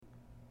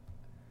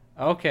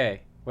Okay,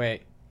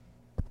 wait.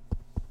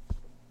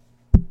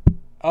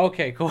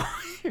 Okay, cool.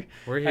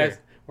 We're here.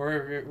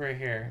 We're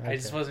here. Okay. I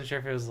just wasn't sure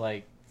if it was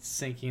like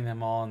syncing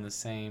them all in the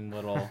same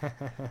little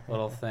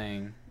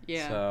thing.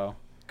 Yeah. So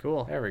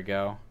Cool. there we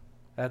go.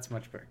 That's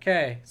much better.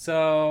 Okay,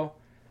 so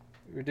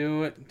we're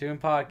doing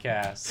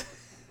podcasts.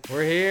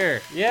 We're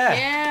here. Yeah.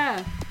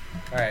 Yeah.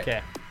 All right.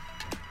 Okay.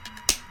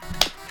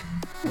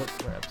 What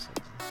episode?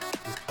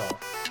 It's 12.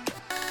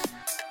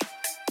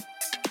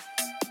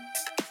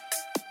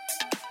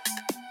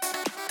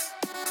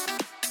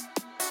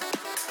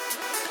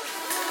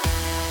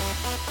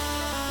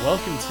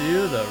 Welcome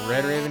to the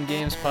Red Raven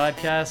Games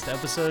Podcast,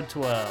 episode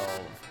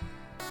 12.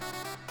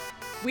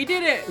 We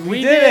did it.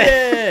 We did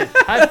it!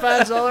 High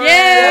fives all around.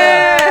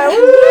 Yeah!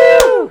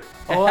 Woo!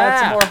 Oh, add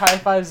some more high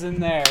fives in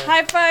there.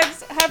 High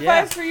fives. High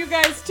Yeah. fives for you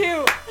guys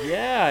too.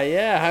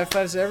 Yeah. High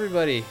fives to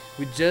everybody.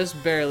 We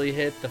just barely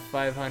hit the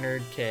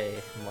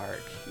 500K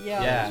mark.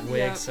 Yeah. It was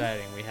way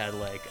exciting. We had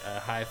like a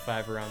high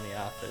five around the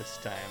office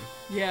time.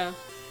 Yeah.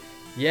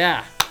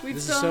 Yeah. We've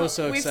This still, is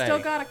so We've exciting.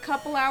 still got a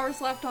couple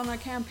hours left on the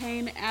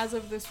campaign as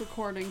of this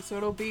recording, so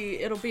it'll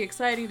be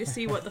exciting to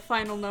see what the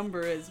final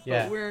number is. But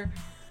Yeah.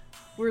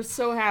 we're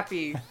so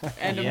happy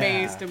and Yeah.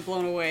 amazed and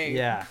blown away.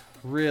 Yeah.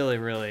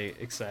 Really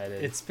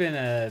excited. It's been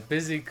a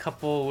busy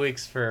couple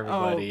weeks for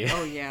everybody.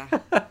 Oh yeah.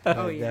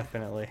 Oh yeah.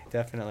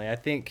 Definitely. I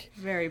think,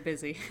 Very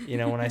busy.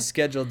 when I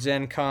scheduled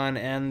Gen Con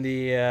and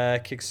the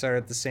Kickstarter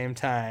at the same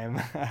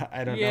time,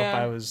 I don't know if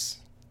Yeah. I was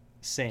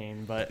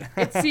sane, but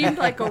It seemed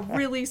like a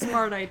really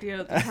smart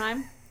idea at the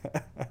time.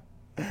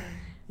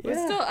 But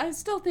I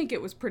still think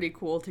it was pretty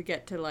cool to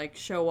get to like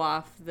show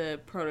off the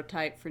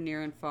prototype for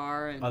Near and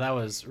Far and Oh, that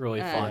was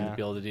really fun Yeah. to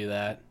be able to do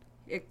that.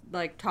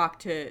 like talk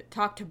to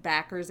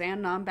backers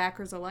and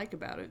non-backers alike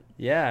about it.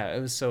 Yeah,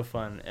 it was so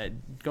fun.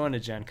 Going to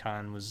Gen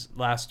Con was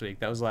last week.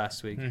 That was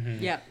last week.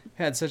 Mm-hmm. Yep.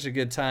 Had such a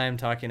good time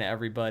talking to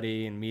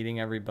everybody and meeting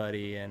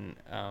everybody, and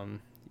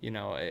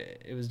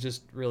it was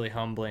just really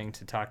humbling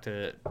to talk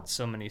to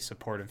so many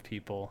supportive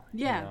people.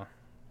 Yeah.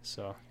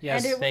 So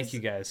Yes. And it thank was- you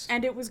guys.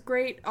 And it was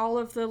great. All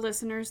of the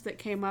listeners that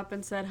came up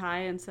and said hi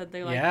and said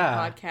they liked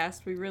Yeah. the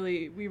podcast. We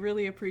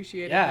really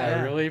appreciated Yeah, that.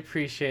 I really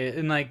appreciate it.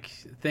 And,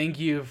 thank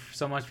you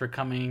so much for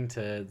coming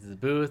to the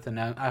booth. And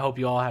I hope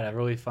you all had a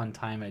really fun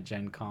time at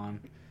Gen Con.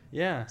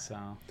 Yeah. So,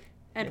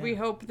 And we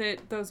hope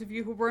that those of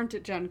you who weren't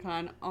at Gen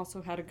Con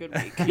also had a good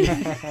week.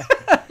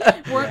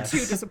 Weren't too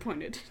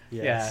disappointed.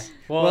 Yes. yeah.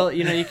 Well,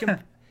 you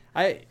can.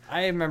 I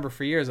remember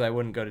for years I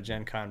wouldn't go to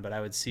Gen Con, but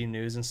I would see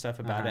news and stuff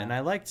about it, and I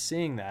liked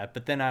seeing that.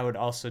 But then I would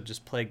also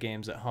just play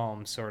games at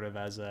home, sort of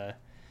as a,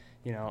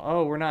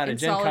 we're not In at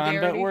Gen Con,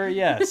 but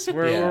solidarity.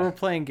 we're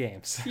playing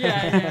games.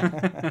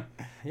 Yeah.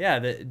 Yeah.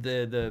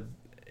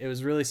 It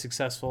was really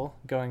successful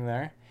going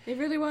there. It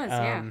really was,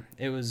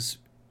 It was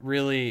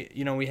really,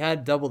 we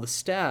had double the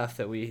staff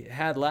that we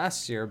had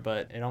last year,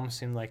 but it almost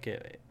seemed like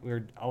we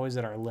were always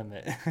at our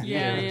limit.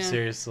 Yeah.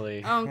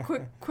 Seriously.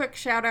 Quick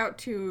shout out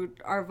to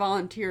our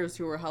volunteers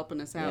who were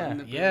helping us out in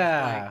the booth.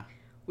 Yeah. Like,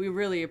 we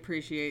really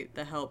appreciate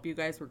the help. You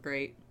guys were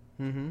great.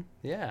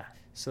 Yeah.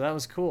 So that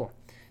was cool.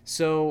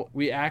 So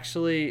we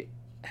actually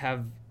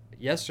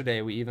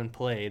yesterday we even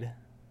played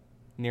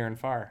Near and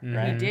Far,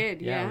 right? We did,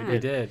 yeah. We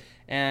did.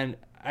 And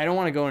I don't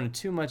want to go into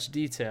too much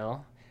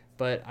detail,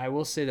 but I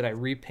will say that I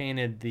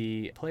repainted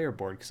the player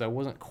board because I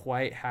wasn't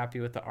quite happy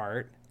with the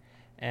art.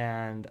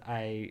 And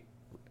I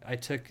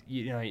took,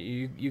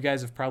 you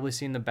guys have probably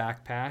seen the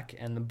backpack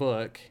and the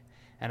book,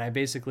 and I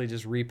basically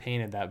just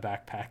repainted that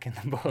backpack and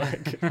the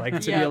book like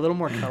to be a little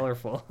more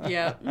colorful.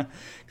 Yeah. Because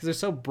they're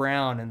so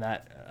brown in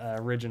that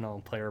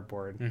original player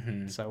board.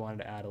 Mm-hmm. So I wanted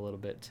to add a little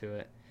bit to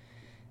it.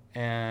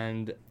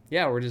 And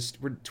yeah, we're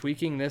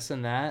tweaking this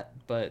and that,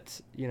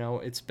 but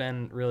it's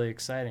been really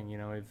exciting.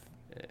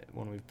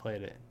 When we've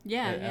played it.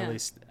 Yeah, At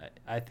least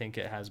I think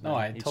it has been. Oh,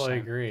 I each totally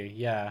time. agree.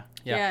 Yeah.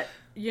 Yeah.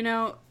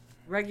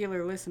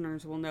 Regular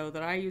listeners will know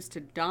that I used to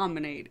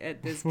dominate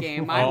at this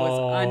game. I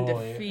was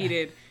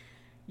undefeated.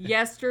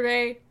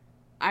 Yesterday,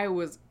 I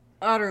was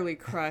utterly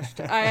crushed.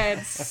 I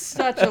had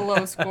such a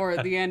low score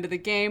at the end of the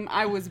game.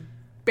 I was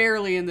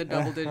barely in the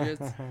double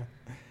digits.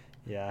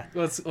 Yeah.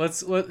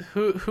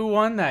 Who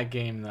won that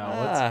game though?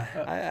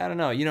 I don't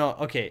know.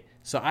 Okay,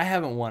 so I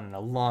haven't won in a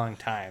long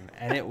time,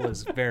 and it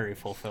was very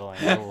fulfilling,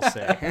 I will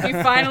say. He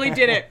finally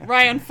did it.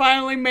 Ryan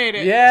finally made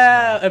it.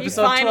 Yeah,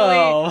 episode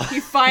 12. He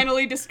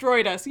finally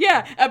destroyed us.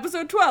 Yeah,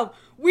 episode 12.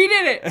 We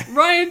did it.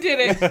 Ryan did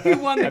it. He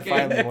won the I game.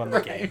 finally won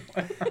the game.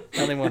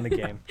 Finally won the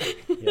game.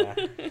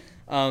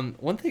 Yeah.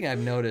 One thing I've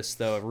noticed,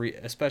 though,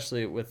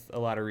 especially with a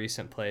lot of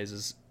recent plays,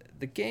 is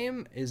the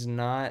game is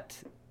not...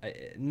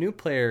 new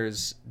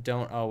players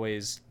don't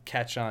always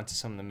catch on to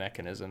some of the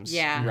mechanisms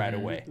right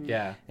away.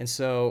 Yeah. And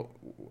so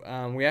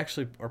we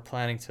actually are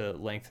planning to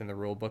lengthen the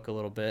rule book a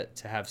little bit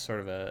to have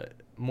sort of a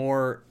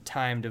more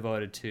time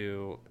devoted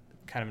to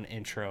kind of an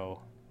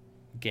intro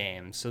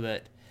game so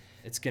that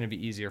it's going to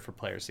be easier for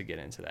players to get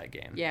into that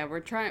game. Yeah, we're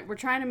trying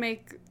to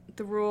make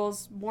the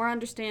rules more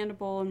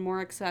understandable and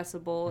more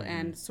accessible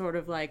and sort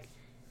of like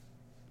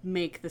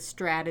make the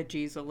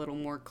strategies a little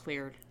more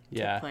clear.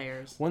 Yeah.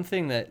 players. One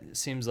thing that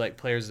seems like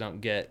players don't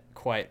get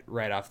quite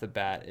right off the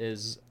bat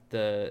is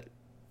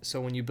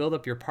so when you build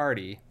up your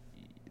party,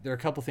 there are a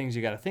couple things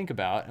you got to think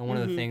about, and one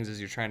of the things is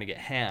you're trying to get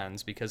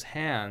hands, because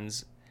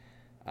hands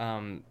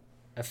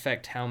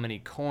affect how many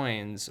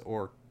coins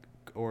or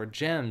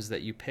gems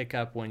that you pick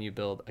up when you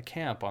build a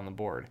camp on the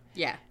board.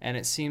 Yeah. And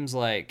it seems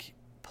like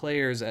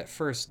players at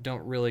first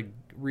don't really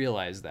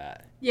realize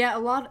that.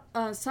 Yeah,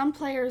 some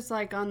players,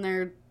 like on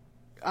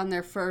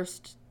their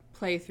first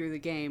play through the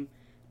game,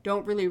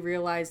 don't really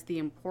realize the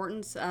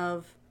importance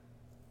of,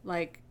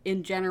 like,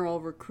 in general,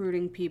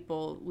 recruiting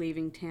people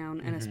leaving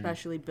town, and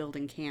especially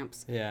building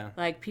camps. Yeah.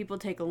 Like, people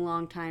take a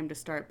long time to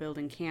start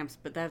building camps,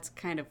 but that's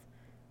kind of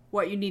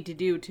what you need to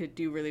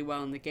do really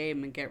well in the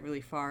game and get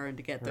really far and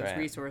to get those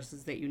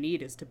resources that you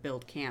need is to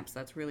build camps.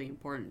 That's really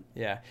important.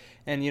 Yeah.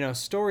 And,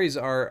 stories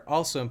are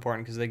also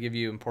important because they give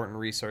you important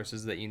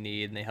resources that you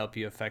need and they help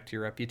you affect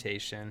your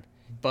reputation.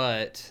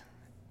 But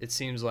it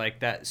seems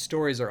like that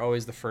stories are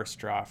always the first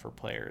draw for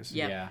players.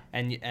 Yep. Yeah.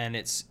 And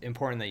it's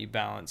important that you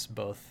balance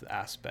both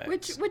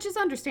aspects. Which is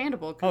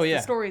understandable because the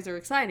stories are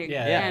exciting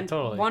and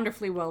totally.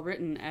 wonderfully well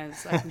written,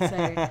 as I can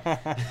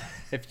say.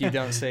 If you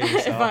don't say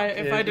yourself.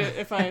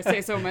 if I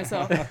say so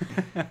myself.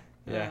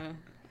 Yeah.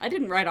 I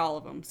didn't write all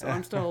of them, so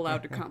I'm still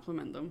allowed to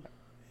compliment them.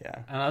 Yeah.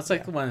 And that's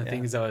like one of the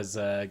things that was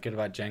good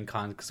about Gen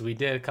Con, because we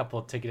did a couple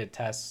of ticketed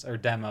tests or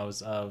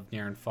demos of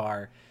Near and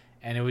Far,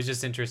 and it was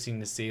just interesting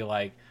to see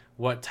like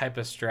what type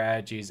of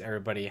strategies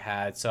everybody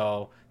had.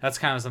 So that's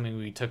kind of something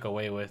we took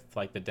away with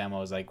like the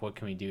demos, like what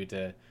can we do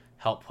to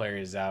help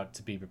players out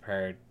to be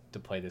prepared to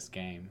play this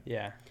game.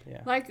 Yeah.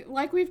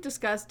 Like we've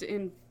discussed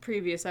in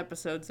previous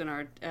episodes in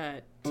our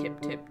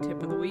tip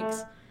of the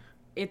weeks,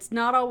 it's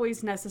not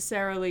always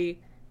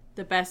necessarily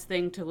the best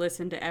thing to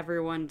listen to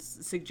everyone's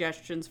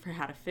suggestions for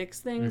how to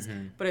fix things,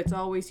 but it's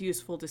always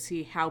useful to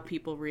see how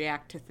people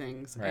react to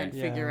things and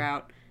figure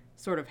out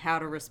sort of how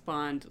to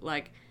respond,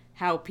 like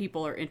how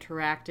people are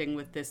interacting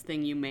with this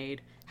thing you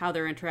made, how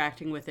they're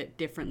interacting with it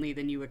differently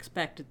than you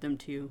expected them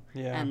to,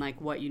 and like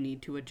what you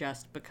need to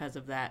adjust because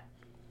of that.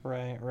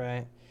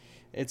 Right.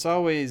 It's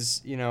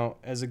always,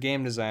 as a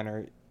game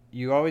designer,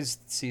 you always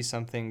see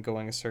something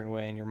going a certain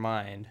way in your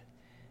mind,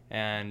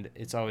 and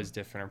it's always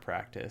different in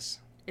practice.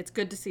 It's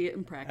good to see it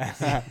in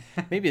practice.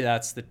 Maybe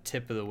that's the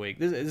tip of the week.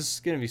 This is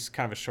going to be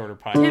kind of a shorter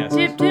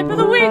podcast. Tip of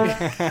the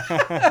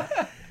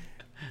week.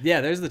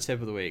 Yeah, there's the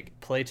tip of the week.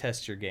 Play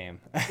test your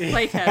game.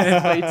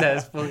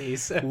 Playtest,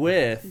 please.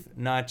 With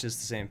not just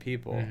the same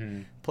people.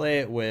 Play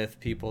it with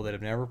people that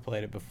have never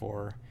played it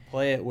before.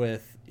 Play it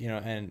with,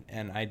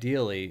 and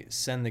ideally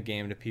send the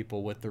game to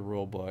people with the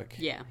rule book.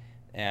 Yeah.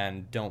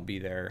 And don't be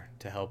there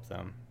to help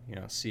them,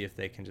 see if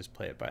they can just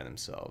play it by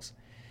themselves.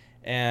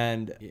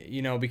 And,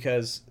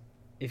 because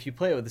if you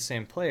play it with the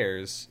same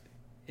players,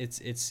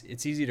 it's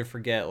easy to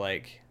forget,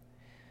 like,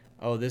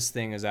 oh, this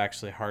thing is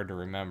actually hard to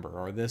remember,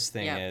 or this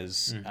thing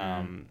is,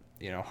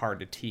 hard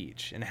to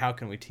teach. And how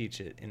can we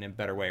teach it in a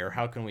better way? Or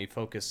how can we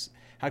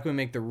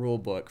make the rule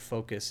book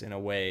focus in a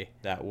way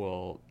that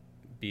will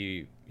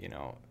be,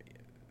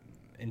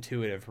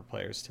 intuitive for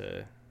players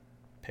to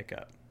pick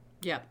up?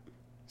 Yep.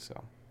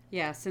 So.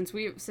 Yeah, since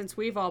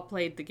we've all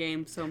played the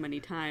game so many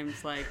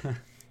times, like,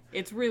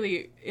 it's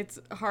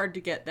hard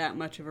to get that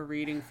much of a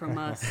reading from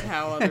us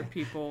how other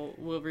people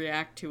will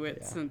react to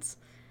it, since,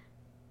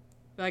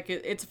 like,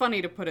 it's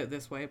funny to put it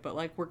this way, but,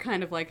 like, we're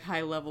kind of like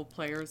high level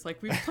players.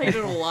 Like, we've played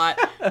it a lot.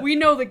 We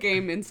know the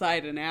game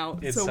inside and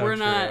out. It's so so we're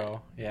true.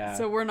 not. Yeah.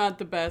 So we're not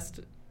the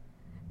best.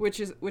 Which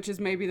is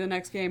maybe the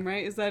next game,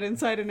 right? Is that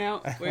Inside and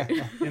Out? Wait.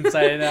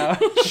 Inside and Out.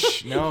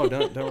 No,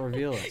 don't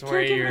reveal it. It's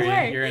where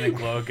you're in a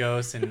glow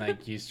ghost and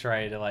like you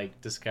try to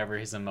like discover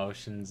his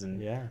emotions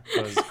and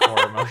those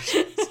core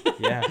emotions.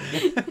 Yeah,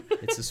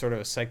 it's a sort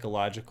of a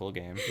psychological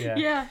game.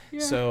 Yeah.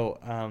 So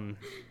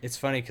it's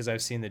funny because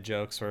I've seen the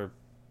jokes where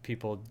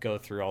people go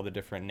through all the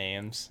different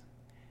names.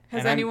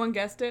 Has anyone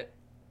guessed it?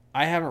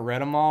 I haven't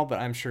read them all,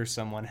 but I'm sure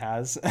someone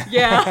has.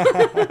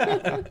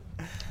 Yeah.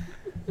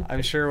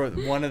 I'm sure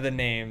one of the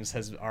names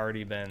has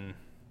already been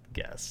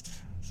guessed.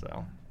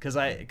 So,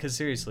 because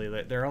seriously,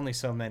 there are only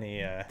so many.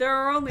 There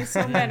are only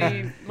so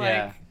many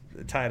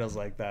titles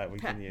like that we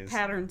can use.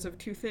 Patterns of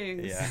two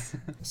things. Yeah.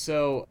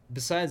 So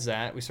besides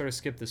that, we sort of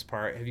skipped this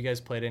part. Have you guys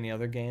played any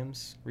other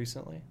games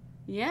recently?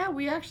 Yeah,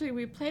 we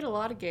played a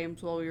lot of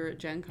games while we were at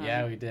Gen Con.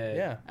 Yeah, we did.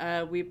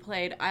 Yeah. We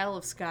played Isle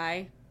of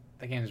Skye.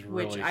 That game's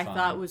really fun. Which I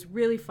thought was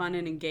really fun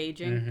and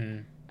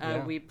engaging.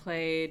 Mm-hmm. We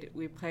played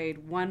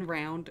one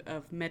round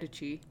of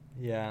Medici.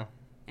 Yeah.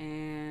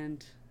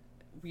 And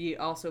we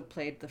also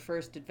played the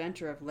first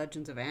adventure of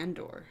Legends of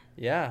Andor.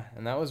 Yeah,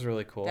 and that was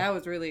really cool. That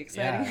was really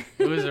exciting.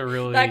 Yeah, it was a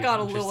really that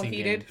got a little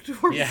heated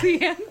towards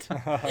the end.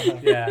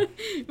 Yeah.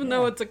 Even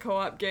though it's a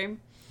co-op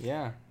game.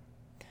 Yeah.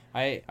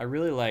 I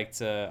really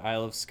liked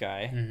Isle of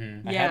Skye.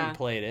 Mm-hmm. I hadn't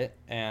played it,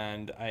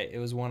 and it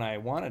was one I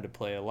wanted to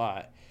play a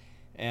lot.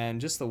 And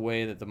just the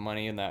way that the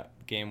money in that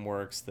game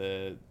works,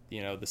 the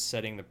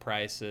setting the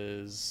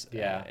prices,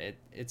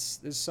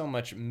 there's so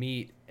much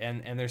meat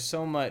and there's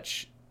so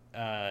much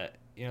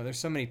there's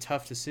so many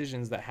tough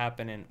decisions that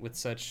happen with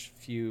such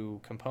few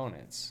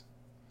components.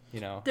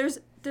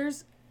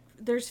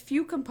 There's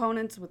few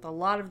components with a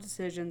lot of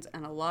decisions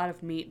and a lot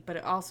of meat, but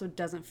it also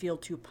doesn't feel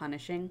too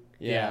punishing.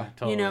 Yeah,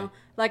 totally.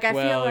 Like I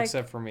feel like,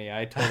 except for me,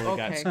 I totally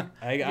Okay.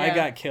 I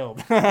got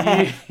killed. But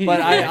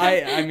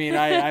I mean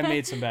I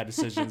made some bad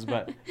decisions,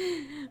 but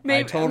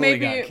I totally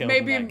got killed.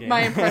 Maybe in that game.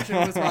 my impression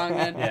was wrong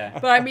then. Yeah.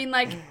 But I mean,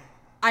 like,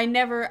 I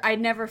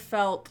never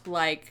felt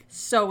like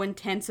so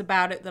intense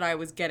about it that I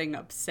was getting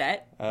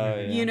upset. Oh,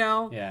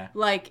 yeah. Yeah.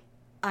 Like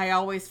I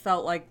always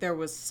felt like there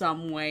was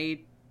some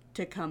way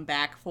to come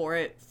back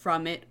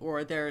from it,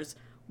 or there's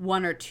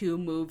one or two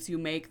moves you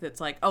make that's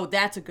like, oh,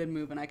 that's a good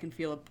move, and I can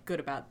feel good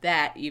about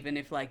that, even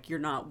if like you're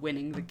not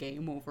winning the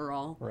game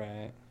overall.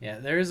 Right. Yeah,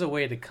 there is a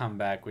way to come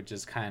back, which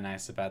is kind of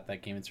nice about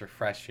that game. It's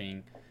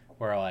refreshing,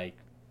 where like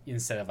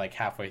instead of like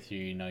halfway through,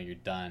 you're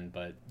done,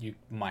 but you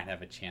might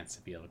have a chance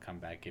to be able to come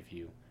back if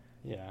you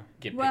get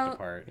picked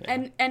apart.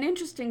 And an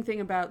interesting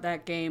thing about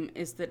that game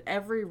is that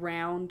every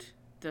round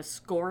the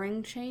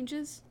scoring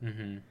changes.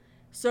 Mm-hmm.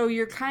 So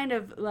you're kind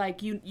of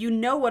like, you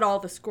know what all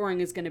the scoring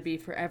is going to be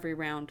for every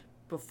round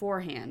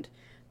beforehand.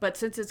 But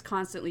since it's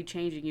constantly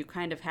changing, you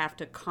kind of have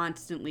to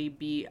constantly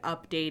be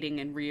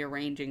updating and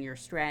rearranging your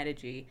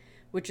strategy,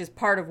 which is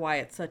part of why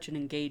it's such an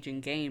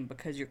engaging game,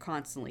 because you're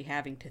constantly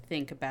having to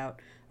think about,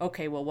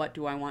 okay, well, what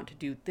do I want to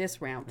do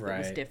this round that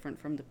was different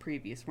from the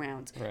previous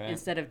rounds? Right.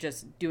 Instead of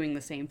just doing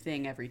the same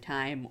thing every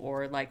time,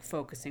 or like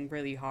focusing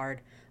really hard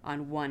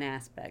on one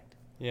aspect.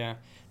 Yeah.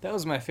 That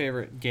was my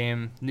favorite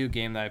new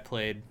game that I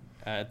played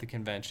at the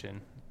convention.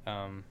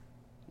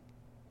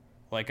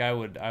 Like I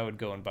would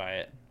go and buy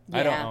it. Yeah.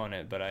 I don't own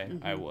it, but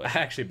I would. I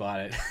actually bought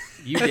it.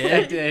 You did?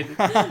 I did.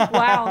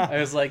 Wow. I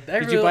was like,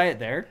 Did you buy it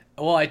there?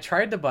 Well, I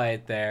tried to buy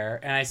it there,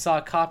 and I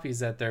saw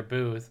copies at their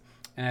booth,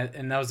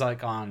 and that was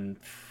like on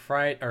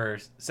Friday or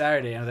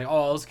Saturday. And I was like,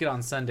 oh, let's get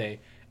on Sunday.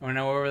 And when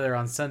I went over there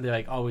on Sunday,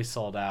 like always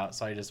sold out,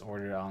 so I just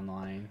ordered it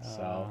online.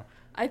 So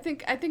I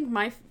think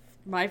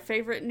my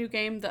favorite new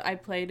game that I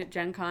played at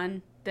Gen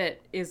Con that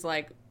is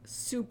like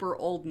super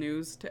old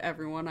news to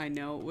everyone I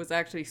know was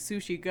actually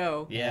Sushi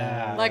Go.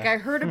 yeah, Like I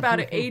heard about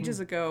it ages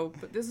ago,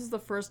 but this is the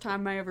first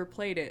time I ever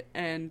played it,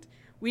 and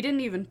we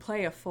didn't even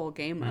play a full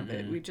game of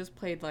it. We just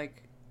played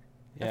like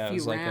a it few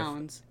was like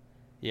rounds.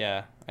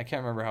 I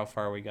can't remember how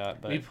far we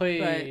got, but we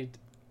played.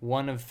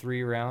 one of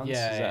 3 rounds.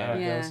 Yeah, Is that how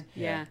it Yeah, goes?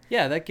 yeah.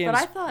 Yeah, that game's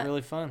I thought-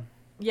 really fun.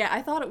 Yeah,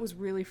 I thought it was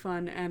really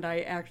fun, and I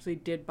actually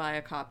did buy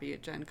a copy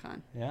at Gen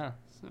Con. Yeah,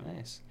 So.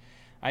 nice.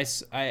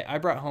 I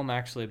brought home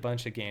actually a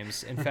bunch of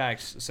games. In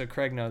fact, so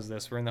Craig knows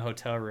this. We're in the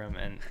hotel room,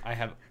 and I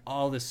have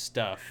all this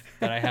stuff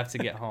that I have to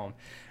get home.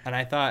 And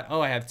I thought,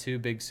 oh, I have 2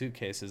 big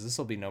suitcases. This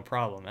will be no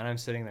problem. And I'm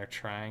sitting there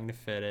trying to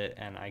fit it,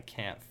 and I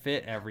can't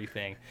fit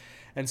everything.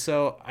 And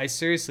so I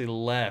seriously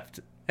left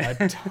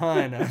a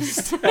ton of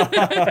stuff.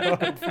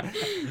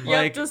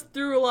 Yep, just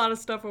threw a lot of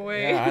stuff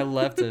away. Yeah, I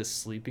left a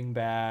sleeping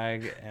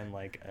bag and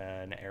like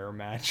an air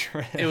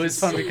mattress. It was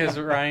fun because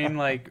Ryan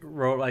like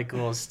wrote like a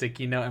little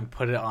sticky note and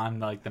put it on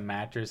like the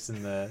mattress,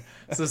 and the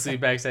sleeping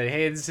bag said,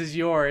 "Hey, this is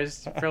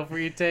yours. Feel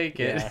free to take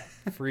it." Yeah,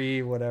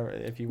 free, whatever,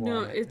 if you want.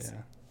 No, it. it's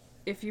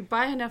if you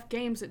buy enough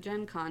games at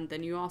Gen Con,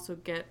 then you also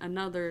get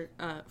another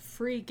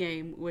free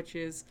game, which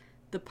is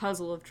the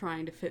puzzle of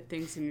trying to fit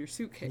things in your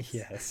suitcase.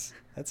 Yes,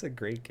 that's a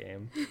great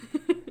game.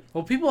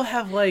 Well, people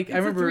have like It's I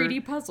remember a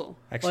 3D puzzle.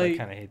 Actually, Like, I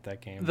kind of hate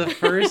that game. the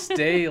first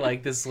day,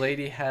 like this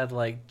lady had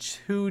like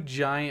 2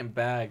 giant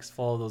bags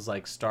full of those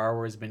like Star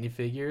Wars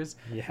minifigures,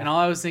 Yeah. and all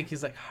I was thinking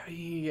is like, how do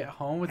you get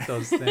home with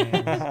those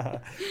things?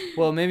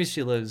 Well, maybe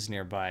she lives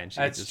nearby and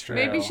she That's just true.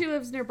 Maybe she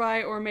lives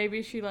nearby, or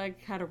maybe she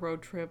like had a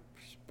road trip,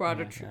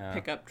 brought a Yeah.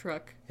 pickup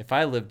truck. If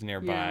I lived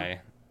nearby,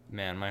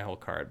 man, my whole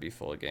car would be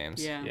full of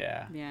games.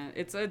 Yeah, Yeah.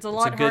 It's a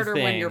lot good harder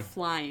when thing. you're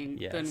flying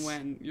Yes. than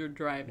when you're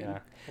driving. Yeah.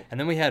 And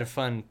then we had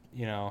fun,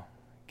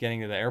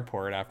 getting to the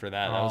airport after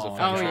that. That was a Oh,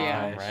 fun Oh, trip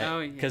yeah. home, right? Oh,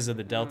 yeah. Because of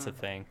the Delta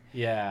thing.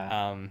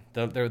 Yeah.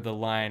 The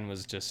line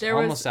was just There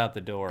was- almost out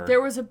the door. There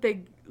was a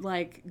big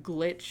like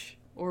glitch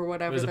or It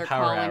whatever was a they're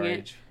power calling outage.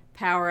 it.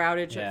 Power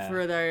outage Yeah.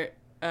 for the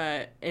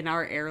in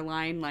our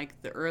airline,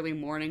 like the early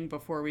morning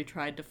before we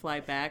tried to fly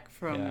back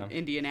from Yeah.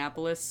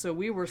 Indianapolis. So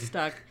we were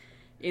stuck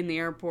in the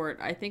airport.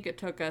 I think it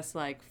took us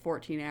like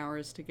 14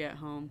 hours to get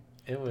home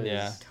It was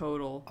Yeah.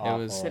 total. awful.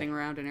 It was- Sitting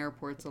around in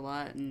airports a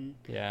lot, and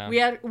Yeah.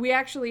 we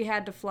actually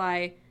had to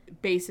fly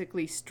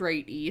basically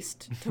straight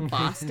east to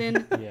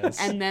Boston, Yes.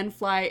 and then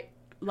fly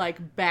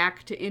like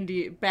back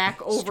to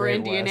back over Straight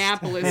west.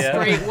 Indianapolis, Yeah.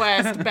 straight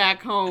west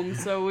back home.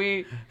 So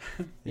we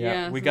we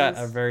so got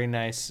it's- a very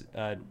nice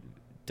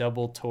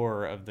double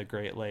tour of the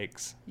Great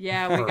Lakes.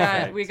 Yeah,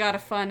 Perfect. we got a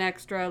fun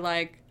extra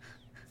like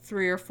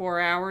 3 or 4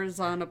 hours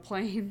on a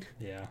plane.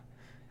 Yeah.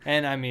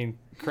 And I mean,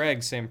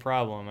 Craig, same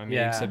problem. I mean,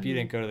 Yeah. except you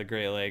didn't go to the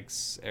Great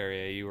Lakes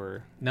area. You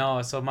were.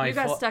 No, so my You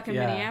got fl- stuck in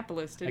yeah.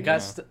 Minneapolis, didn't I you?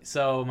 got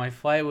so my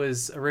flight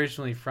was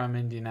originally from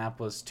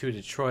Indianapolis to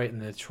Detroit,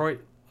 and the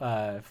Detroit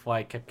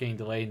flight kept getting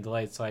delayed and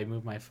delayed, so I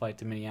moved my flight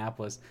to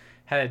Minneapolis.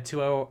 Had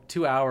a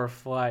 2 hour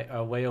flight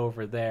way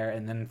over there,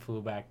 and then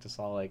flew back to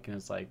Salt Lake, and it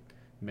was like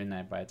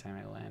midnight by the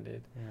time I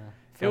landed. Yeah.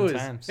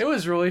 It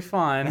was really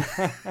fun.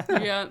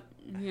 Yeah.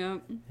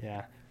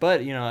 Yeah.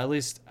 But, at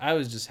least I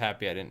was just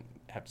happy I didn't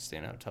have to stay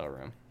in a hotel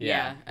room.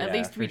 Yeah. At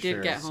least we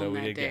did get home so we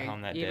that did day. get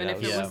home that day. Even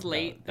if it was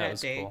late that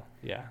was day. Cool.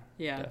 Yeah.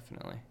 Yeah.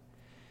 Definitely.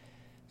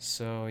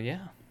 So,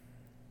 yeah.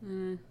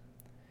 Mm.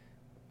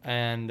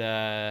 And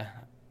I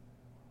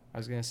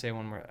was going to say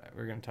one more.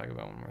 We're going to talk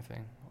about one more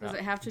thing. Does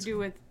it have to do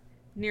with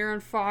near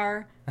and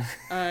far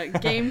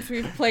games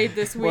we've played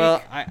this week?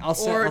 Well, I'll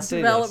say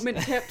development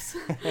this. tips?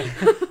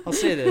 I'll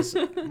say this.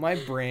 My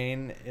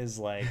brain is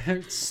like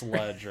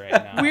sludge right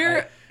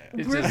now.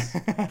 It's just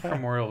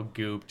primordial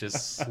goop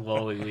just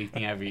slowly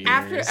leaking out of your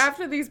ears.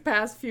 After these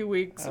past few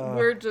weeks,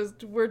 we're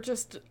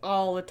just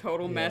all a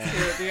total mess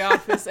here at the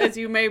office, as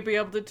you may be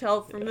able to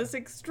tell from this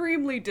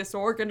extremely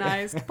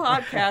disorganized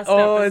podcast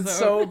episode. It's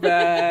so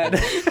bad.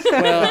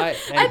 Well,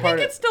 I think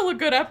it's still a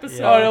good episode.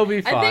 Yeah. Oh, it'll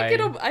be fine.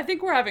 I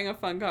think we're having a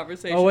fun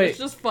conversation. Oh, wait. It's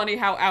just funny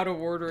how out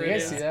of order Do it you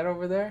is. guys see that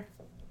over there?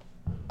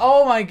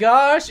 Oh my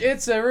gosh,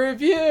 it's a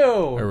review!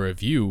 A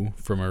review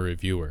from a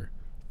reviewer.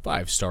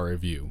 5-star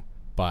review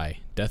by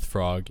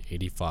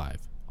DeathFrog85,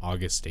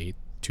 August 8,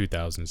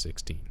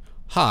 2016.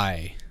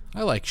 Hi,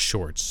 I like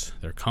shorts.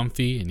 They're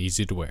comfy and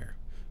easy to wear.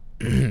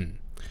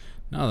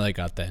 Now that I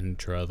got that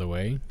intro out of the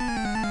way.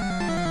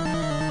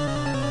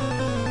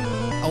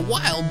 A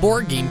wild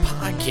board game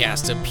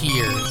podcast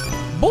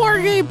appears.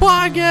 Board game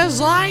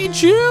podcast, I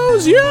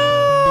choose you!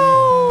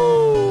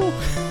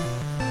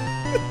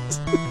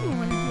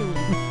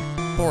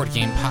 Board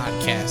game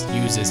podcast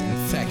uses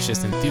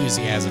infectious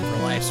enthusiasm for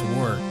life's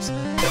works.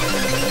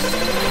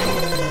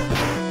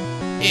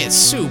 It's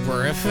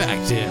super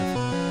effective.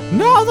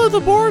 Now that the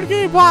board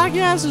game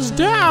podcast is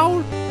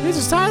down,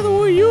 it's time that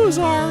we use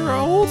our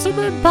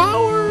ultimate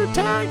power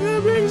attack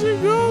that makes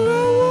it go.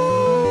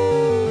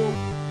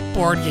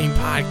 Board game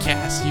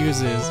podcast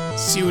uses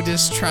Sue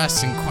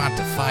Distrust and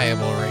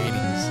quantifiable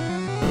ratings.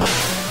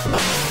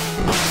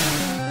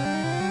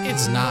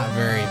 It's not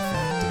very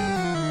effective.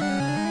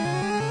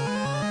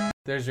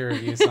 There's your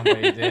review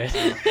somebody did.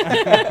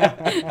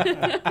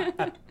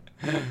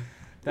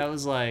 That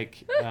was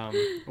like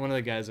one of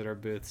the guys at our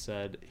booth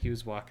said he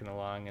was walking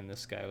along and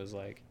this guy was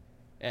like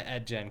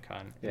at Gen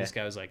Con. And this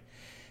guy was like,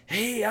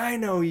 "Hey, I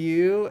know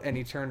you." And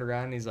he turned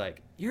around and he's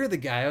like, "You're the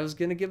guy I was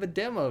going to give a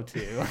demo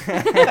to."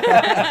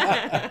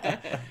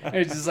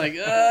 It's just like,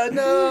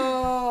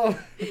 no.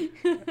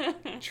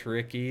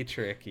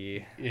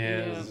 Tricky.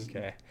 Yes.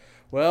 Okay.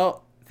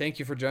 Well, thank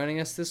you for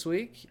joining us this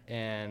week.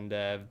 And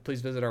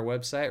please visit our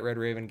website,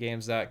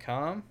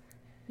 redravengames.com.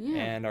 Yeah.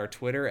 And our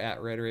Twitter at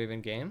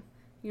RedRavenGame.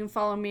 You can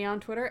follow me on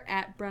Twitter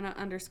at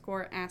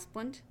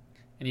Brenna_Asplund.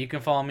 And you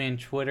can follow me on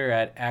Twitter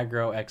at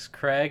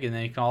AgroXCraig. And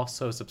then you can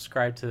also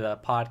subscribe to the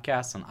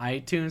podcast on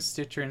iTunes,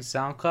 Stitcher, and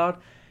SoundCloud.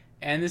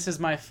 And this is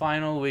my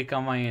final week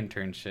on my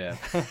internship.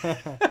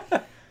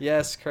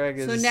 Yes, Craig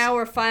is... So now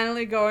we're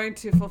finally going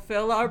to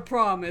fulfill our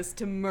promise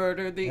to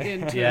murder the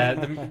intern. Yeah,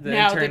 the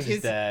intern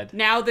is dead.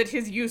 Now that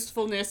his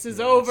usefulness is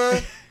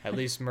over. At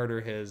least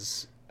murder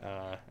his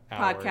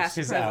Podcast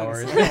His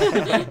presence.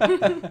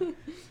 hours.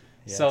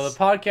 Yes. So the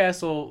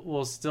podcast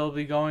will still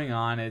be going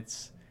on.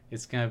 It's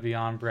going to be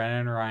on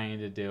Brennan and Ryan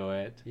to do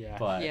it. Yeah.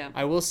 But Yeah.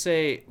 I will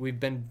say we've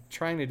been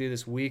trying to do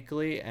this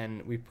weekly,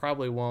 and we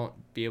probably won't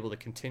be able to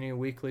continue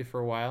weekly for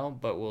a while,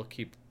 but we'll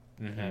keep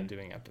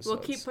doing episodes. We'll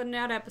keep putting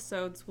out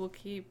episodes. We'll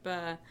keep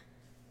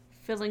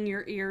filling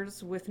your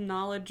ears with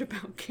knowledge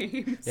about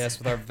games. Yes,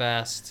 with our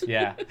vast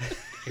yeah.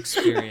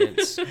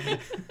 experience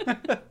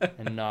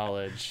and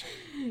knowledge.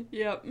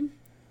 Yep.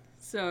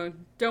 So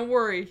don't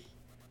worry.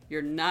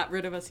 You're not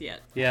rid of us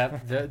yet. Yeah,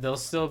 they'll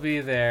still be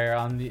there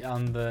on the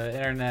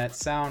internet,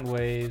 sound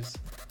waves,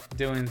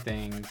 doing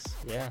things.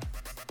 Yeah,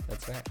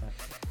 that's right.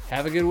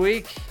 Have a good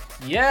week.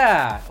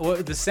 Yeah,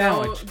 the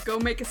sandwich. Go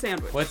make a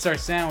sandwich. What's our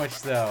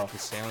sandwich though? The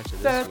sandwich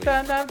of this week.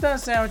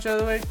 Sandwich of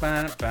the week.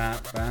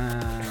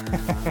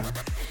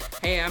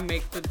 Hey, I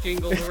make the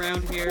jingles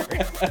around here.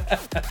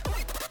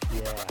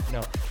 Yeah.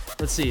 No.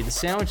 Let's see. The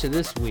sandwich of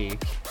this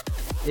week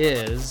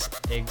is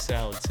egg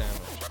salad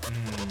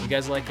sandwich. You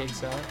guys like egg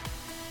salad?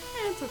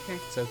 It's okay.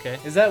 It's okay.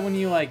 Is that when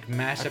you like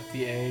mash up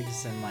the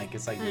eggs and like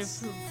it's like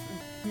this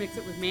Mix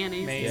it with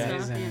mayonnaise mayonnaise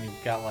and stuff. and Yeah.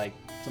 you've got like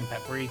some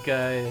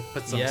paprika,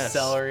 put some Yes.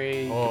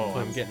 celery. you Oh, can put,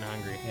 I'm getting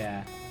hungry.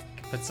 yeah.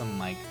 You can put some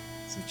like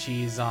some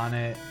cheese on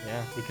it.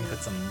 Yeah. You can put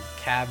some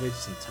cabbage,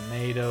 some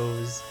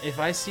tomatoes. If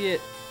I see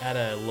it at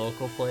a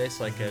local place,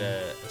 like at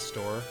a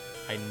store,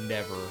 I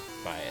never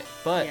buy it.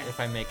 But Yeah. if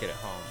I make it at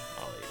home,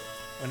 I'll eat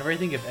it. Whenever I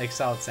think of egg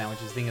salad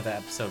sandwiches, think of that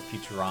episode of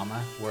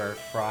Futurama where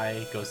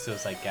Fry goes to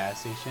this like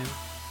gas station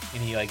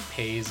and he like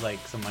pays like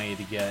some money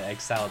to get an egg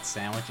salad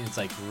sandwich and it's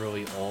like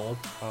really old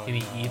and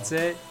he eats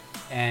it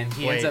and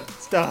he ends up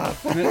stop.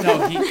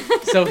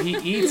 so he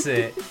eats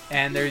it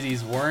and there's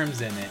these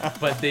worms in it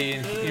but they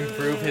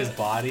improve his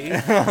body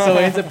so he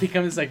ends up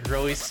becoming this like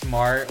really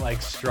smart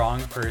like strong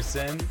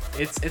person.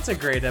 It's a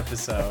great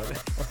episode.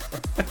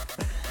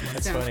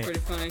 That's Sounds funny. pretty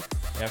funny.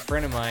 Yeah, a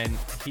friend of mine,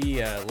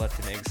 he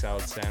left an egg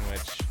salad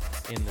sandwich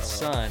in the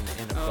sun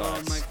in a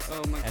bus.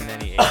 Oh my god. And then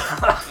he ate it.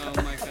 Oh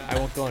my god. I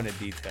won't go into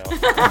detail.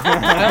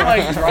 I'm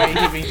like dry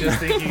heaving just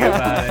thinking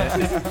about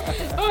it.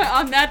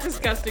 On that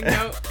disgusting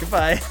note,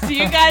 Goodbye. see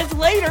you guys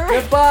later.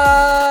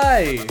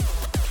 Goodbye.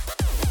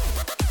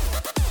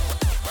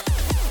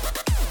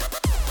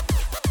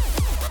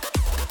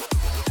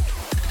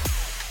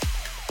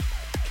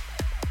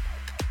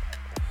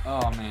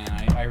 Oh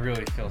man, I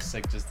really feel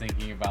sick just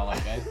thinking about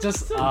like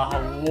just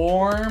a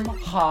warm,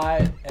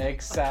 hot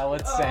egg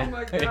salad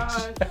sandwich. Oh my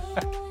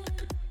god.